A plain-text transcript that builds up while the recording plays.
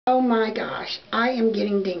Oh my gosh, I am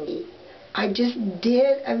getting dingy. I just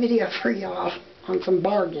did a video for y'all on some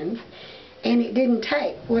bargains, and it didn't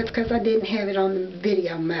take. Well, it's because I didn't have it on the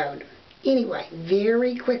video mode. Anyway,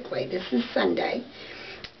 very quickly, this is Sunday,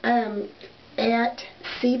 at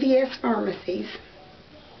CVS pharmacies,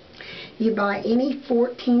 you buy any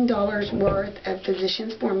 $14 worth of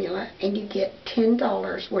Physicians Formula, and you get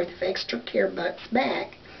 $10 worth of extra care bucks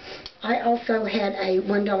back. I also had a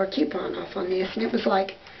 $1 coupon off on this, and it was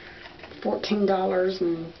like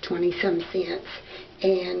 $14.20-some,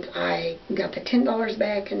 and I got the $10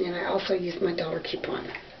 back, and then I also used my dollar coupon.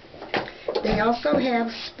 They also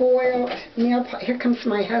have spoiled nail polish. Here comes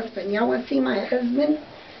my husband. Y'all want to see my husband?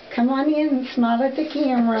 Come on in and smile at the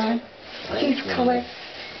camera. He's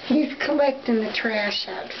collecting the trash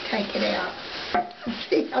out to take it out.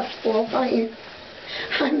 See how spoiled I am?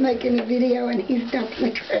 I'm making a video and he's dumping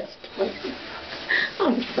the trash can.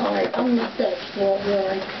 I'm sorry, I'm not that spoiled,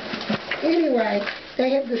 really. Anyway,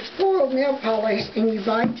 they have the spoiled nail polish, and you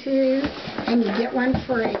buy two and you get one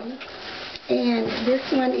free. And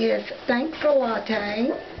this one is Thanks a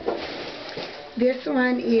Latte. This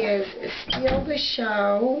one is Steal the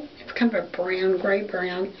Show. It's kind of a brown, gray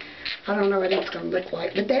brown. I don't know what it's going to look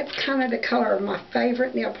like, but that's kind of the color of my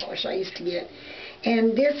favorite nail polish I used to get.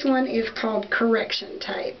 And this one is called Correction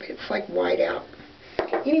Tape. It's like white out.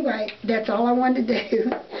 Anyway, that's all I wanted to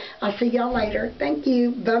do. I'll see y'all later. Thank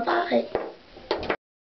you. Bye-bye.